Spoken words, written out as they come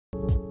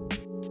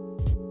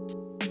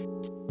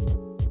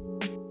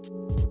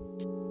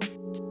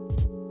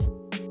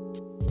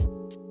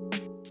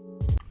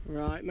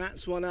Right,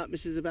 Matt's one up.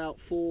 This is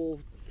about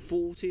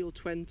 440 or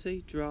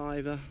 20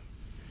 driver.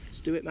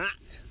 Let's do it,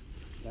 Matt.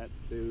 Let's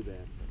do this.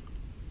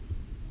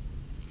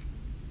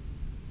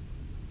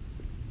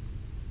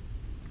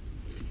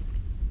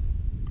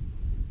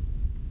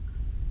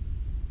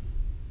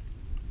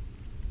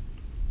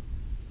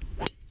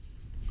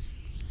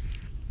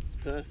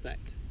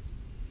 Perfect.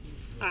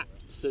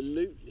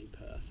 Absolutely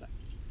perfect.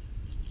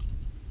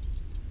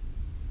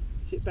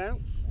 Does it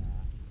bounce? Yeah,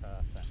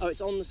 perfect. Oh,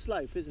 it's on the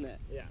slope, isn't it?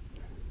 Yeah.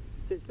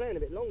 So it's playing a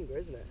bit longer,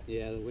 isn't it?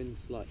 Yeah, the wind's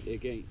slightly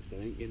against, I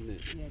think, isn't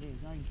it? Yeah, it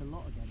is. I think it's a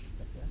lot against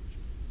it.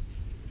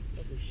 Yeah.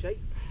 Lovely shape.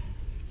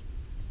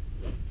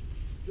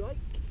 Strike.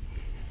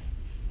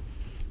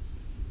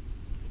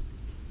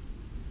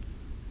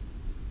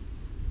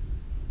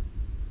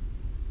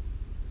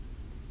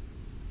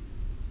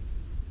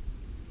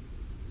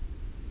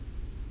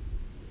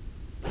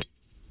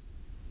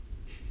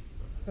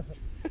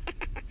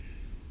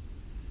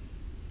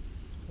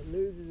 It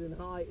loses in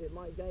height, it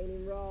might gain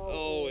in roll.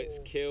 Oh, it's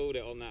killed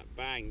it on that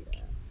bank.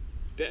 Yeah.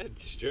 Dead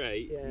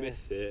straight, Yeah.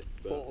 miss it.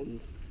 But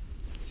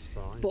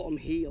fine. Bottom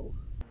heel.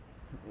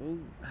 Ooh.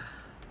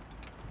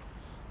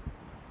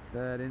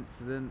 Third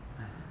incident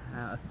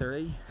out of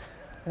 3.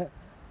 Oh,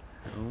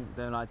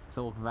 don't like to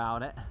talk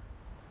about it.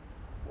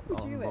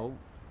 What did you hit?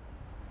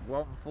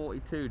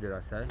 142, did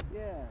I say?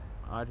 Yeah.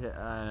 I'd hit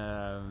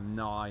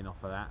 9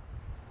 off of that.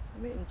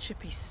 I'm hitting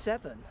chippy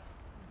 7.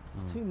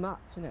 Too much,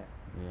 isn't it?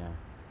 Yeah.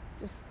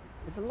 Just,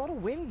 there's a lot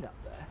of wind up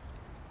there.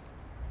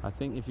 I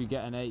think if you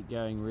get an 8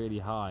 going really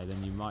high,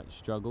 then you might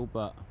struggle,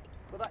 but...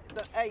 Well,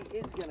 the 8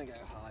 is going to go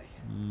high.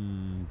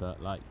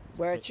 But like...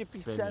 Where a bit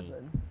chippy spinny.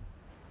 7...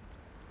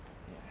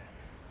 Yeah.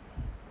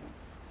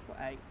 What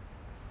 8?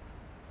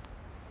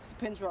 The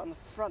pin's right on the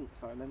front,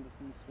 if I remember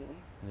from this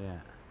morning.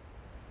 Yeah.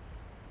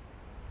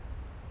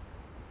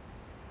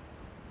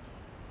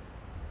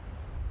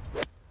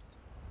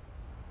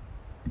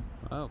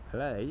 Well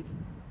played.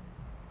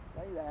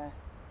 Stay there.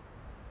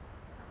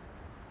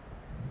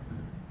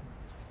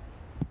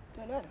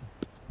 Don't know.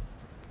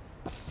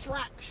 A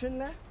fraction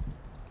there.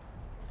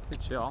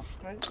 Good shot.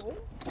 Thanks all.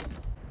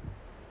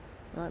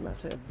 Right,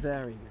 Matt's hit a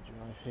very good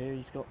drive here.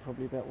 He's got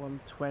probably about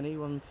 120,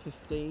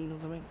 115 or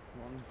something.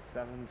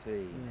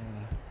 170.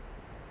 Yeah.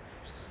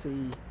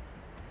 See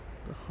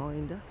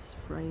behind us,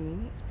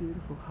 framing it. It's a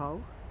beautiful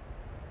hole.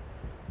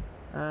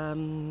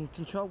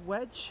 Controlled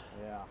wedge.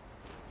 Yeah.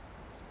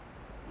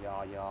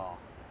 Yeah.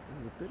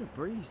 There's a bit of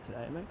breeze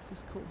today. It makes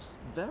this course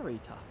very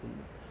tough in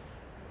the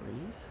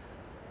breeze.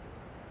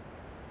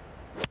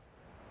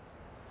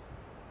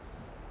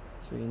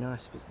 It's really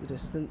nice if it's the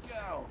distance.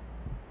 Go!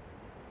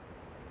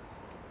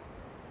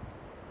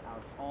 I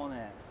was on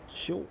it.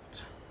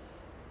 Short.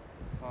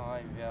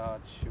 5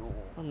 yards short.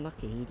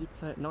 Unlucky, you did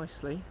play it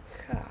nicely.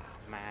 Ah,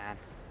 man.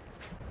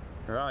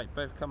 Right,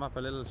 both come up a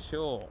little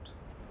short.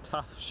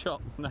 Tough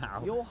shots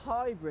now. You're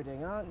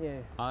hybriding, aren't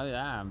you? I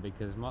am,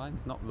 because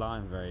mine's not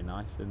lying very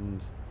nice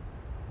and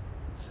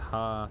it's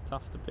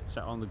tough to pitch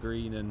that on the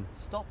green and...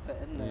 Stop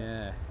it, isn't it?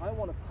 Yeah. I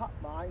want to putt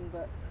mine,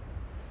 but...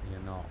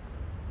 You're not.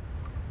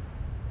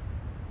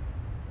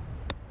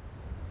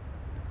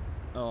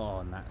 Oh,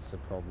 and that's the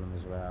problem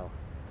as well.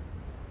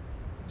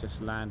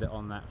 Just land it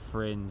on that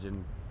fringe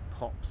and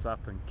pops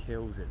up and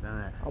kills it, doesn't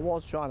it? I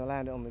was trying to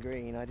land it on the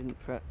green. I didn't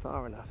throw it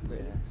far enough,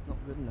 really. Yeah. It's not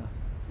good enough.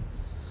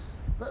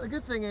 But the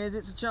good thing is,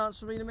 it's a chance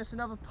for me to miss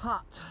another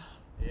putt.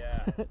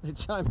 Yeah.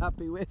 Which I'm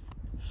happy with.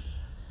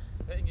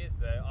 Thing is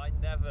though, I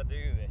never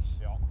do this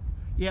shot.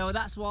 Yeah, well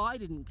that's why I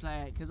didn't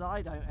play it, because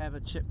I don't ever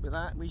chip with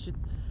that. We should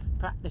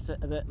practice it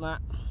a bit,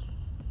 Matt.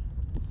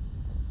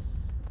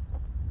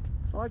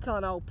 If I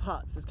can't hold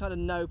putts, there's kind of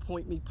no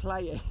point me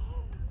playing.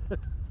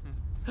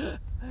 You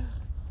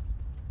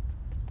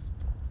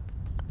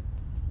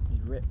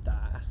ripped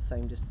that, that's the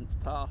same distance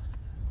past.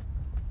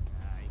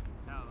 Yeah, you can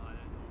tell I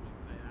don't normally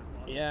play that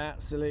one. Yeah,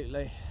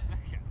 absolutely.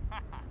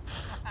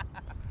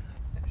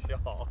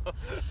 Shot.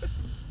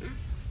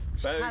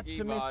 Had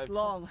to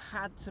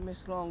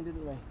miss long,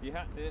 didn't we? You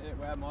had to hit it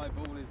where my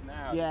ball is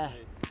now. Yeah,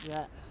 didn't you?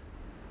 yeah.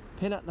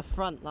 Pin at the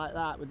front like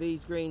that with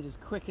these greens as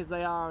quick as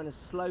they are and as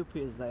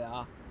slopey as they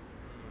are.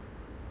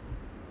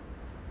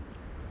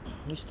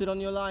 You stood on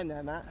your line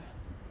there, Matt?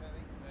 I don't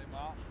think so,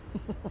 Mark.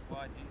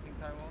 Why do you think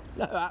I was?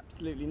 No,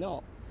 absolutely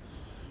not.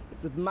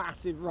 It's a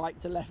massive right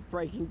to left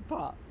breaking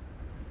putt.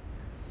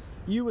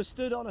 You were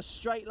stood on a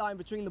straight line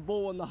between the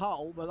ball and the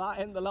hole, but that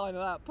ain't the line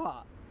of that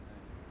putt.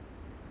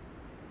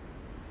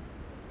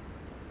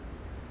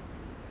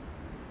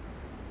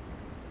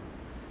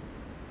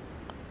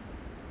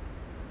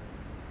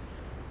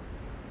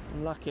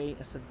 Lucky,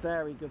 it's a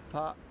very good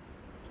putt.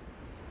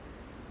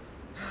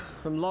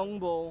 From long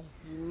ball,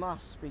 you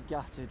must be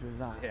gutted with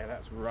that. Yeah,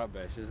 that's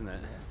rubbish, isn't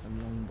it? Yeah, from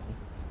long ball.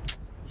 You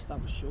used to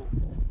have a short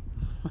ball.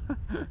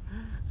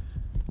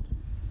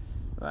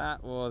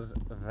 That was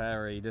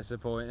very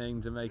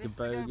disappointing to make a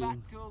bogey. To go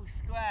back to all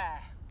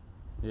square.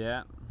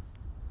 Yeah.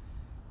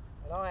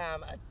 And And I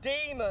am a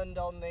demon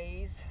on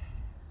these.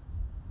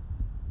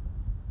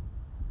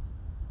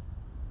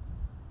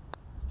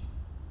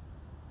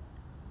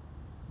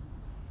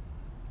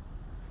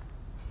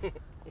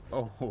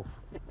 Oh,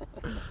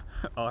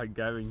 I'm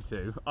going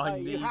to.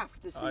 You have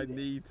to see I this.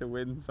 need to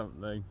win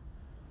something.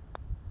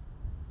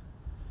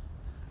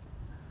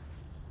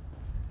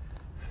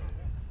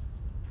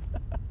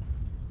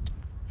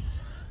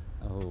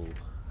 Oh.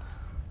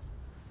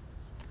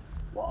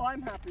 What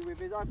I'm happy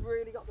with is I've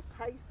really got the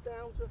pace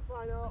down to a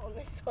fine art on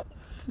these ones.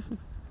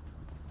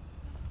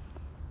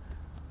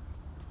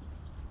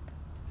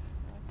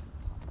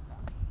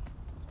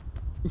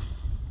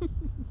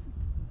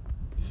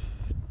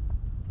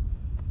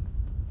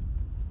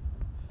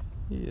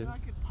 He I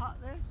could putt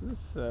this. is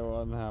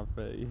so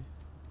unhappy.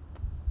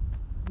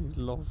 He's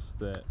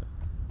lost it.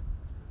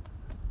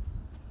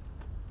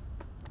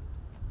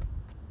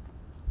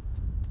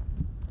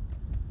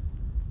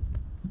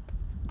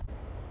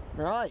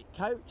 Right,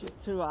 coach is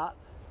 2 up.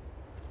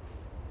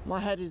 My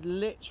head is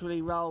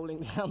literally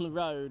rolling down the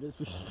road as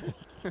we speak.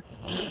 This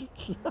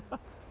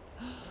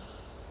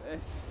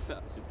is such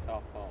a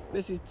tough hole.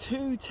 This is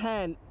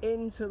 210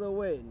 into the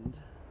wind.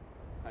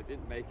 I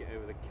didn't make it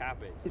over the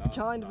cabbage. It's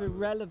kind of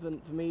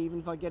irrelevant for me even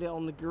if I get it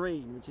on the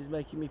green, which is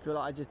making me feel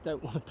like I just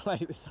don't want to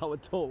play this hole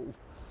at all.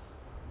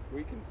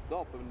 We can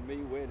stop and me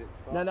win, it's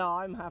fine. No,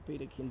 I'm happy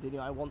to continue.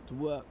 I want to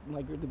work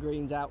the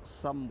greens out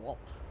somewhat.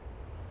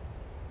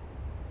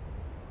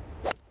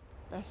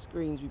 Best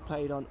greens we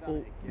played on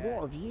all.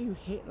 What have you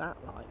hit that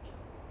like?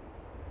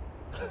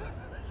 Did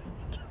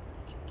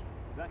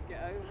that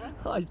get over?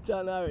 I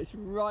don't know, it's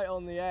right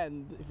on the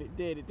end. If it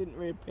did, it didn't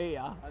reappear.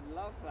 I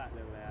love that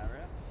little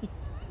area.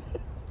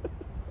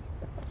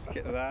 Look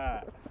at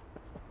that.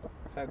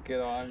 That's how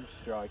good I'm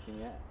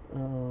striking it.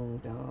 Oh,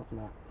 darn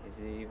Matt. Is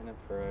he even a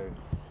pro?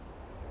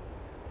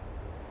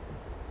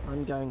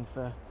 I'm going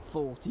for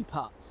 40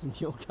 putts and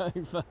you're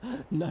going for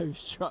no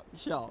struck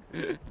shot.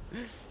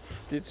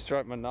 Did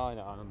strike my 9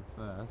 iron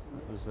first.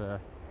 That was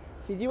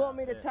See, do you want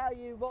me to tell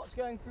you what's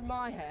going through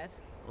my head?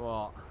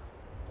 what?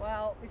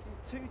 Well, this is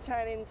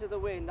 210 into the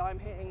wind. I'm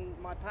hitting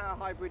my power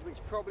hybrid, which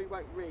probably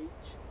won't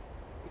reach.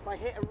 If I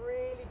hit a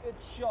really good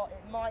shot,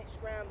 it might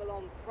scramble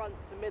on front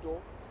to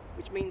middle,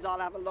 which means I'll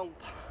have a long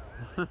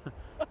putt.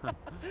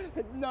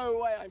 There's no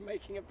way I'm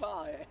making a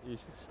par here. You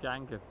should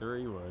skank a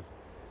 3-wood.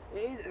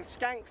 It is, a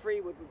skank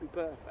 3-wood would be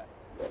perfect.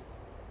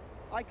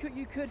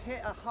 You could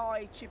hit a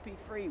high chippy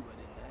 3-wood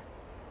in there.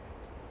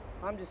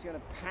 I'm just going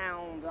to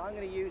pound. I'm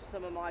going to use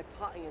some of my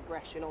putting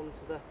aggression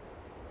onto the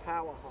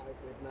power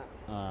hybrid now.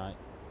 Alright.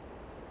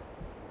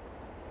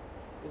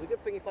 It's a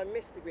good thing if I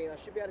miss the green, I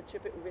should be able to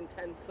chip it within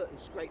 10 foot and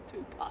scrape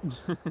 2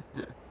 putts.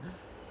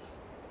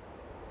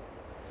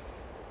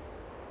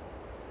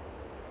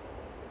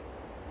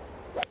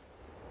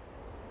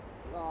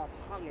 Oh, I've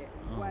hung it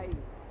way.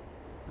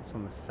 That's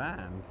on the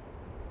sand.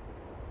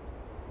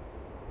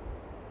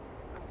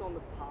 That's on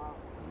the par.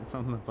 It's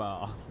on the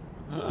bar.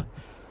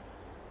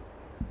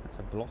 That's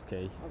a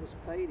blocky. I was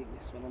fading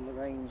this one on the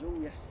range all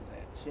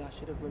yesterday, actually. I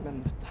should have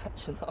remembered that,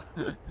 shouldn't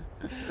I?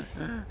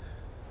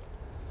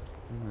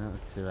 That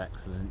was 2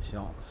 excellent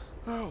shots.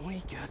 Oh,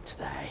 we good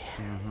today.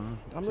 I'm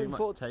Too looking much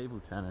forward table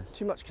tennis.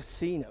 Too much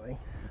casinoing.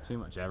 Too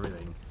much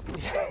everything.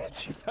 Yeah,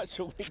 too much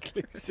all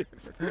inclusive.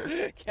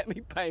 Get me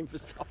paying for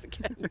stuff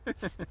again.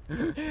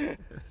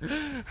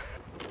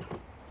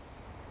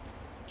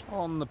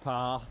 On the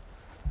path.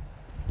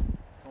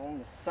 On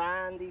the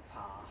sandy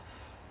path.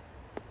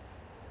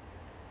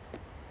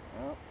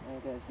 Oh,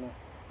 there goes my...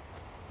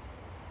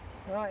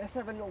 Right, let's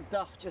have a little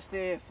duff just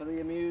here for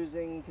the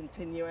amusing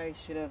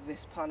continuation of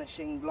this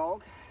punishing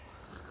vlog.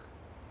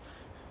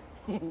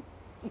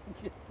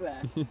 Just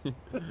there.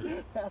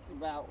 That's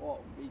about what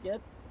would be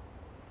good.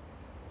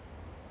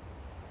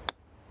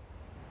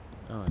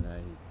 Oh no,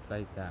 you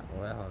played that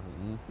well,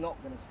 haven't you? It's not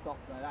going to stop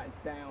though, that is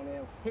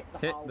downhill. Hit the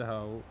Hit hole. the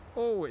hole.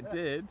 Oh, it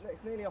did.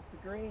 It's nearly off the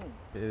green.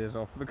 It is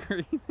off the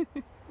green.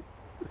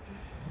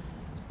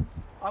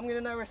 I'm going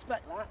to no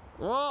respect that.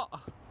 What?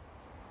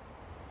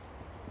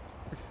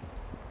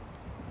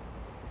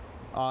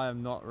 I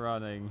am not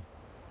running.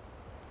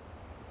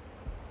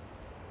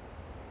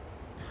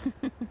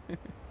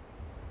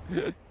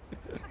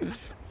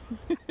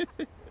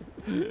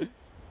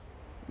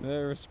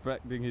 They're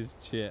respecting his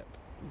chip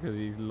because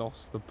he's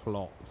lost the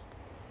plot.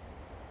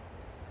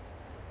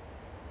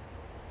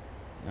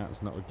 That's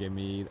not a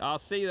gimme. I'll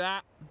see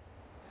that.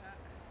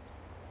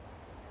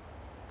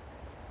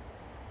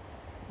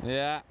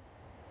 Yeah.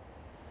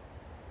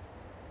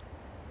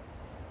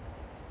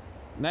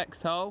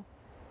 Next hole.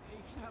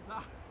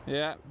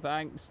 Yeah,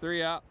 thanks.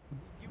 3 up. Do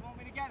you want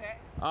me to get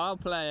it? I'll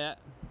play it.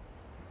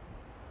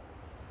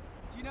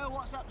 Do you know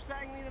what's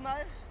upsetting me the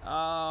most?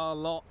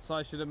 Lots,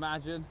 I should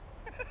imagine.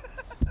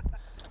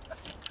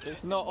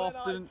 It's not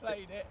often.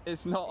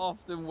 It's not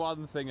often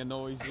one thing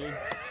annoys you.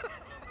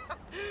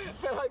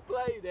 When I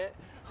played it,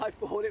 I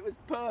thought it was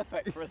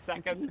perfect for a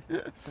second.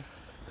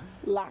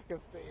 Lack of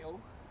feel.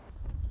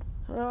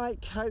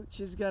 Right, coach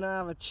is gonna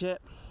have a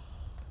chip.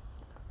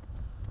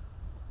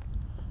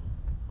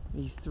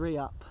 He's 3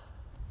 up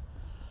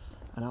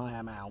and I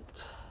am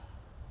out.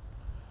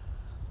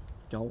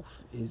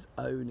 Golf is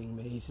owning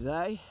me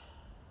today.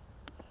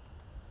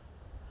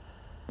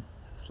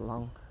 That's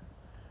long.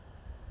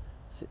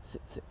 Sit.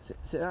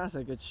 That's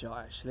a good shot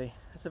actually.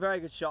 That's a very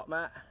good shot,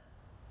 Matt.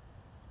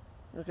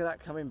 Look at that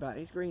coming back.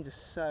 These greens are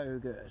so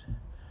good.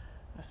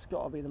 That's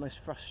got to be the most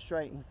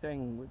frustrating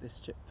thing with this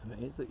chip for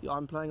me, is that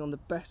I'm playing on the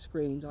best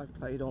greens I've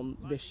played on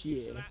this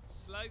year. That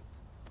slope.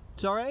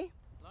 Sorry?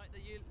 Like the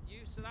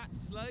use of that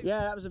slope.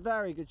 Yeah, that was a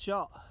very good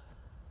shot.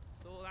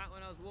 Saw that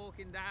when I was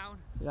walking down.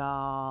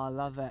 Ah,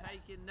 love it.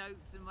 Taking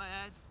notes in my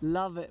head.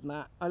 Love it,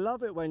 Matt. I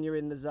love it when you're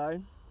in the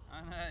zone.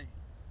 I know.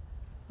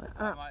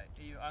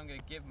 I'm going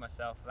to give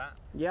myself that.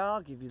 Yeah,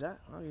 I'll give you that.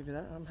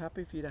 I'm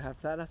happy for you to have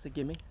that. That's a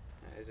gimme.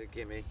 That is a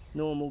gimme.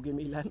 Normal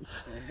gimme length.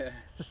 Yeah.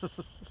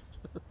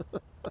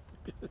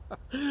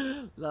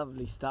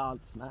 Lovely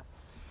stance, Matt.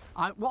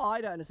 What I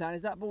don't understand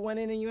is that ball went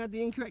in and you had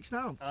the incorrect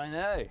stance. I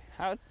know.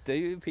 How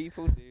do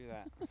people do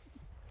that?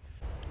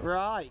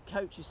 Right,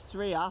 coach is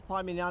 3 up.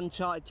 I'm in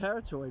uncharted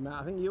territory,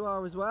 Matt. I think you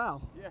are as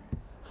well. Yeah.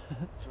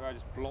 So I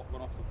just blocked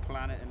one off the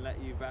planet and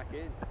let you back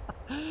in.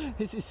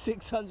 This is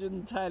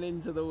 610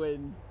 into the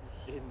wind.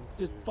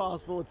 Just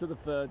fast forward to the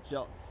 3rd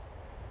shots.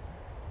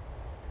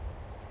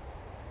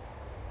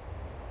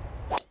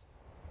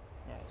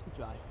 Yeah, it's a good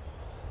drive.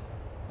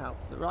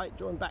 Out to the right,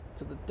 drawing back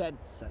to the dead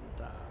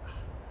centre.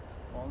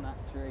 On that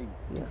tree.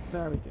 Yeah,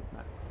 very good,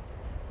 Matt.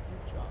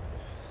 Good drive.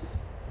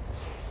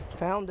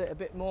 Found it a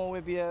bit more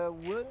with your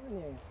wood, haven't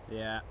you?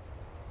 Yeah.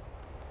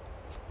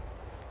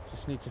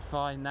 Just need to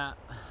find that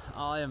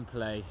iron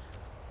play.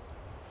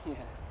 Yeah.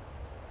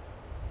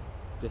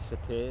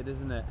 Disappeared,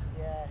 isn't it?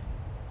 Yeah.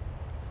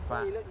 What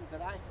are you looking for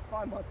that? If you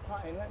find my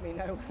putting, let me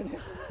know when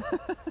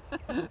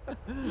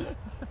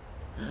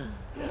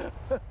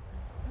it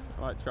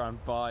Might try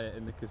and buy it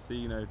in the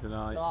casino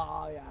tonight.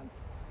 Oh,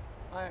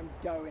 I am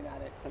going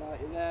at it tonight.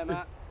 You there,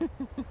 Matt?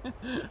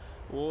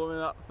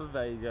 Warming up for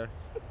Vegas.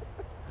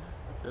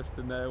 Just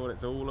to know what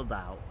it's all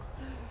about.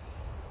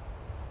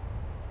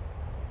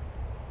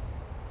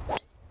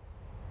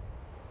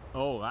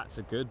 Oh, that's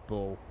a good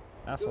ball.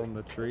 That's on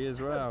the tree as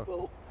well. Good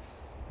ball.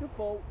 Good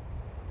ball.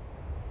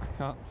 I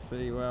can't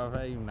see where I've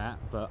aimed that,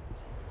 but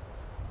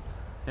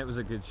it was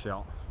a good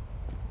shot.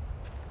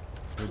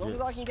 As long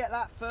as I can get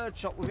that 3rd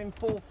shot within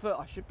 4 foot,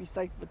 I should be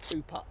safe for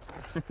 2-putt.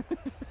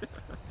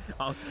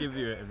 I'll give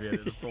you it if you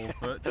hit the 4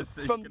 foot. Just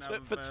so From you can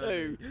have for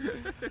 2.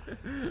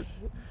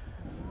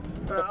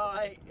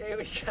 Right, here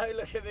we go.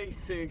 Look at these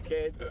 2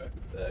 kids. Look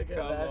at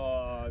Come that.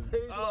 on.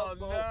 Who's Oh long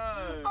ball?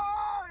 no.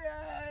 Oh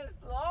yes,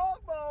 long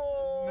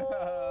ball.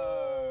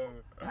 No.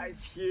 That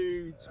is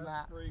huge, That's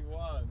Matt.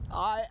 3-1.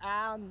 I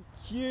am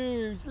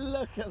huge.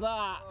 Look at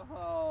that.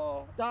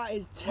 Oh. That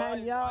is 10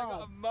 Right, yards. I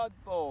got a mud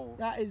ball.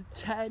 That is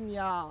 10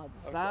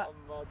 yards. I've got a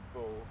mud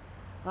ball.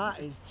 That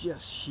is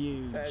just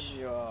huge. 10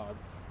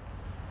 yards.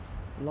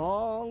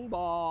 Long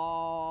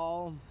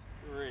ball.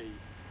 3.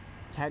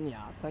 10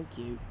 yards, thank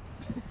you.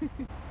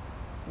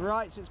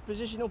 Right, so it's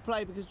positional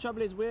play, because the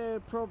trouble is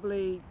we're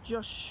probably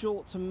just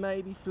short to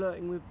maybe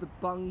flirting with the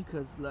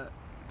bunkers, look,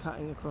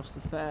 cutting across the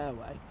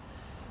fairway.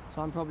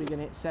 So I'm probably going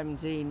to hit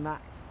 17.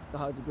 Matt's the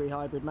high degree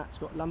hybrid. Matt's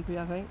got lumpy,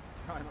 I think.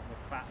 Try not to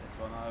fat this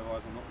one,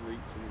 otherwise I'm not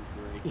reaching in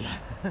 3. Yeah.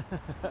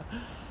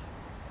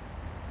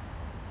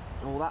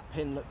 Oh, that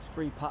pin looks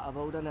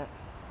 3-puttable, doesn't it?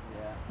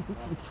 Yeah.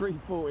 From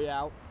 340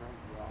 out. Front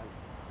right.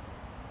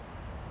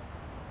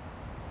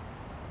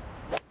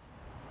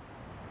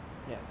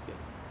 Yeah, it's good.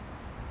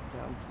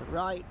 Down to the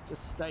right,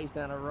 just stays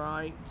down the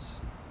right.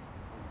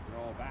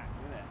 Draw back,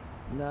 isn't it?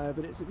 No,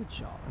 but it's a good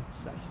shot,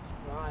 it's safe.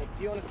 Right,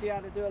 do you want to see how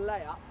to do a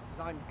layup?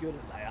 Because I'm good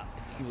at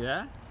layups.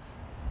 Yeah?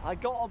 I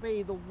gotta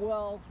be the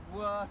world's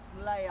worst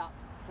layup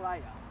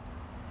player.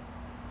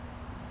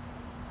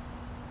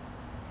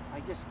 I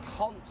just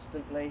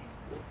constantly...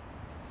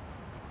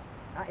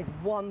 That is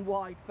one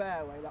wide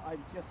fairway that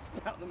I'm just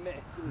about to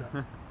miss, isn't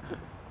it?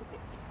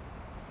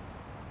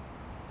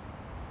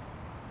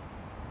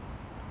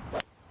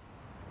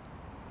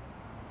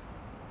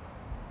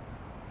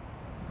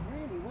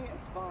 Really weird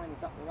spine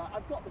is up the right.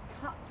 I've got the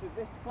cuts with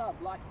this club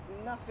like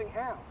nothing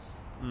else.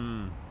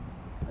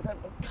 I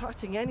don't know,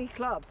 cutting any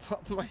club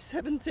up to my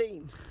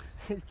 17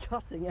 is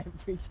cutting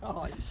every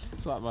time.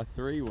 It's like my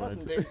 3 wood.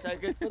 Doesn't do so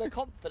good for the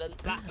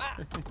confidence, that.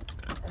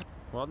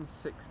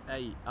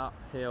 168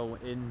 uphill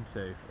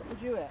into. What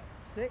would you hit?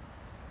 6?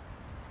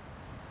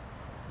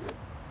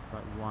 It's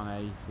like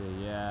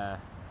 180, yeah.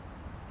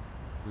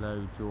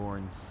 Low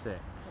drawing 6.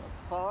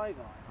 5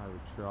 I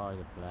would try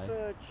to play.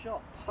 3rd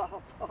shot,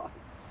 par 5. What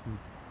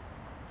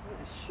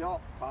a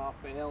shot, par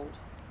field.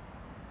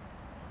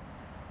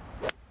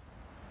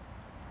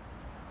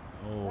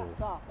 Oh.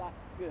 That's up,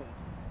 that's good.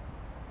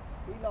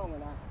 Be long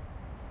enough.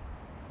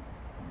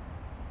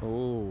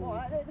 Oh. Oh,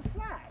 that hit the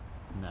flag.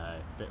 No,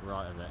 a bit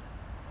right of it.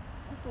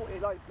 I thought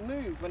it like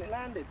moved when it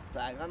landed the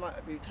flag. I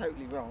might be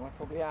totally wrong, I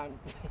probably am.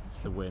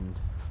 It's the wind.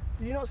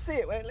 Did you not see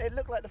it when it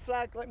looked like the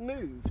flag like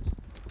moved?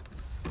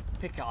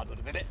 Pickard would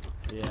have hit it.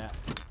 Yeah.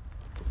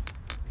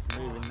 It's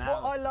moving now.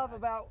 What I love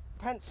about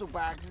pencil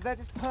bags is they're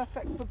just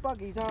perfect for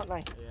buggies, aren't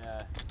they?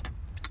 Yeah.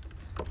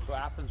 That's what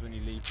happens when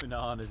you leave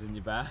bananas in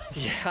your bag.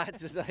 Yeah,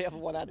 the other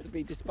one had to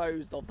be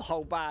disposed of. The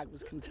whole bag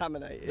was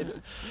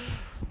contaminated.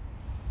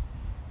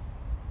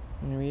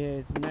 There he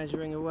is,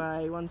 measuring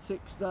away.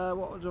 160.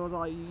 What was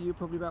I? You're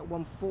probably about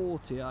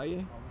 140, are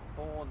you?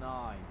 I'm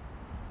 4'9"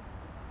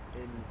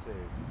 into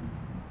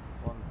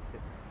 160,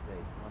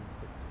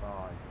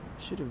 165.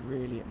 Should have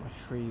really hit my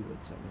 3-wood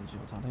second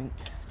shot, I think.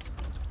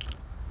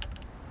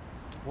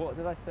 What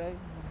did I say?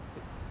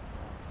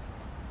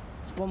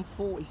 It's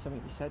 140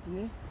 something you said,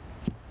 didn't you?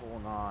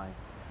 4'9".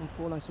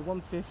 149, so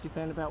 150,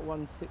 playing about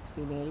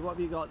 160 nearly. What have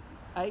you got?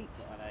 8?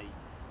 Got an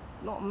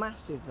 8. Not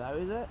massive though,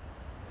 is it?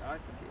 I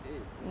think it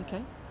is. Yeah.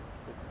 Okay.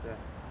 Just a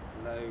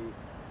low,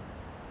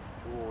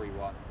 drawy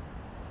one.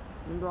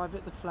 Remember I've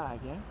hit the flag,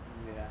 yeah?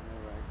 Yeah, no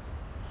worries.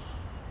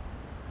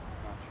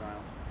 I'll try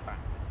not to fat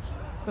this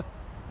one.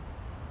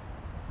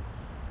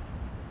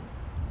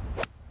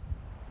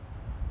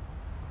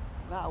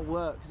 That'll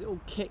work because it all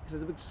kicks.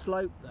 There's a big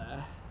slope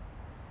there.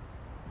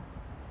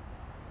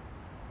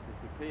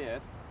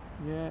 Disappeared.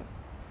 Yeah.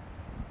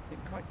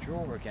 Didn't quite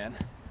draw again.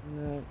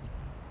 No.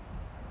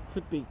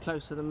 Could be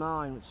closer to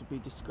mine, which would be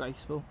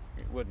disgraceful.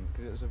 It wouldn't,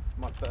 because it was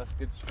my first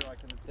good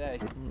strike of the day.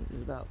 It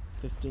was about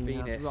 15 Been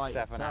yards here right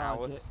 7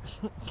 hours.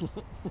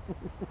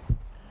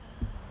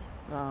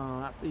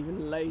 Oh, that's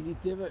even lazy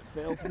divot,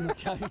 Phil, from the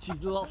coach.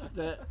 He's lost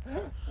it.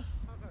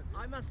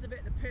 I must have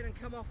hit the pin and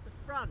come off the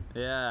front.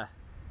 Yeah.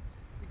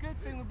 The good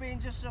thing with being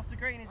just off the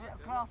green is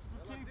it classes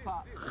a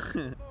 2-putt.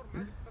 It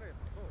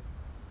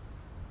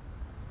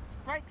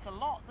breaks a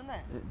lot, doesn't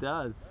it? It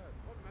does.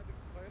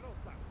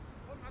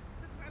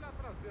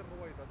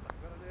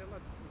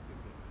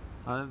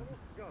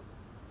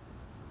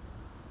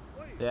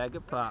 Yeah,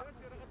 good putt.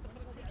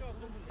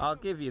 I'll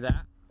give you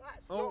that.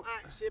 That's not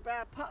actually a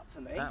bad putt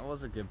for me. That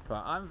was a good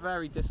putt. I'm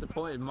very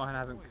disappointed mine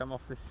hasn't come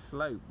off this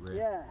slope, really.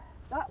 Yeah,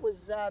 that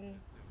was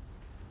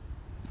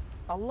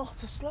a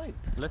lot of slope.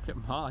 Look at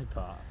my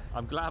putt.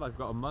 I'm glad I've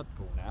got a mud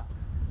ball now.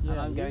 Yeah,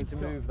 and I'm going to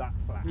move that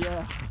flat.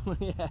 Yeah,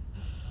 yeah.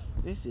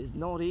 This is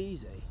not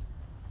easy.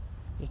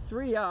 You're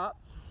 3 up.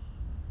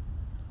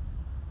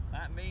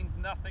 That means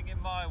nothing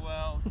in my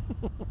world.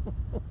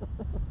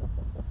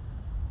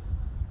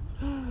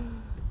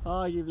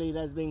 Arguably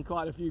there's been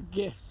quite a few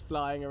gifts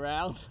flying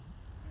around.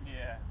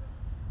 Yeah.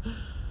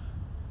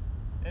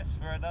 This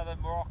for another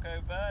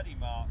Morocco birdie,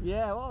 Mark.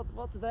 Yeah, well,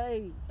 what do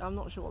they... I'm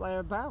not sure what they're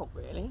about,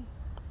 really.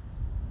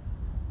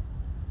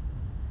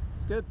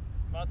 It's good.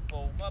 Mud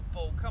ball,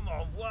 come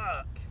on,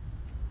 work.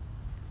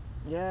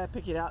 Yeah,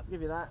 pick it up,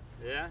 give you that.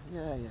 Yeah?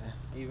 Yeah, yeah.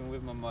 Even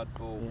with my mud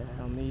ball.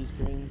 Yeah, on these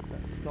greens,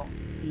 that's not...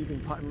 You've been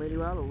putting really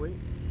well all week.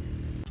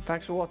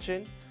 Thanks for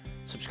watching.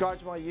 Subscribe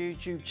to my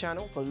YouTube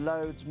channel for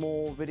loads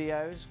more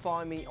videos.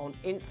 Find me on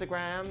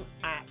Instagram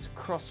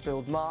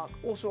 @CrossfieldMark.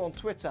 Also on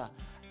Twitter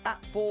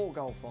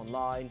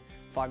 @4GolfOnline.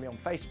 Find me on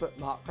Facebook,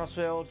 Mark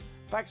Crossfield.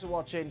 Thanks for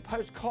watching.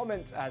 Post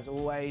comments as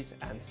always,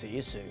 and see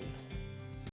you soon.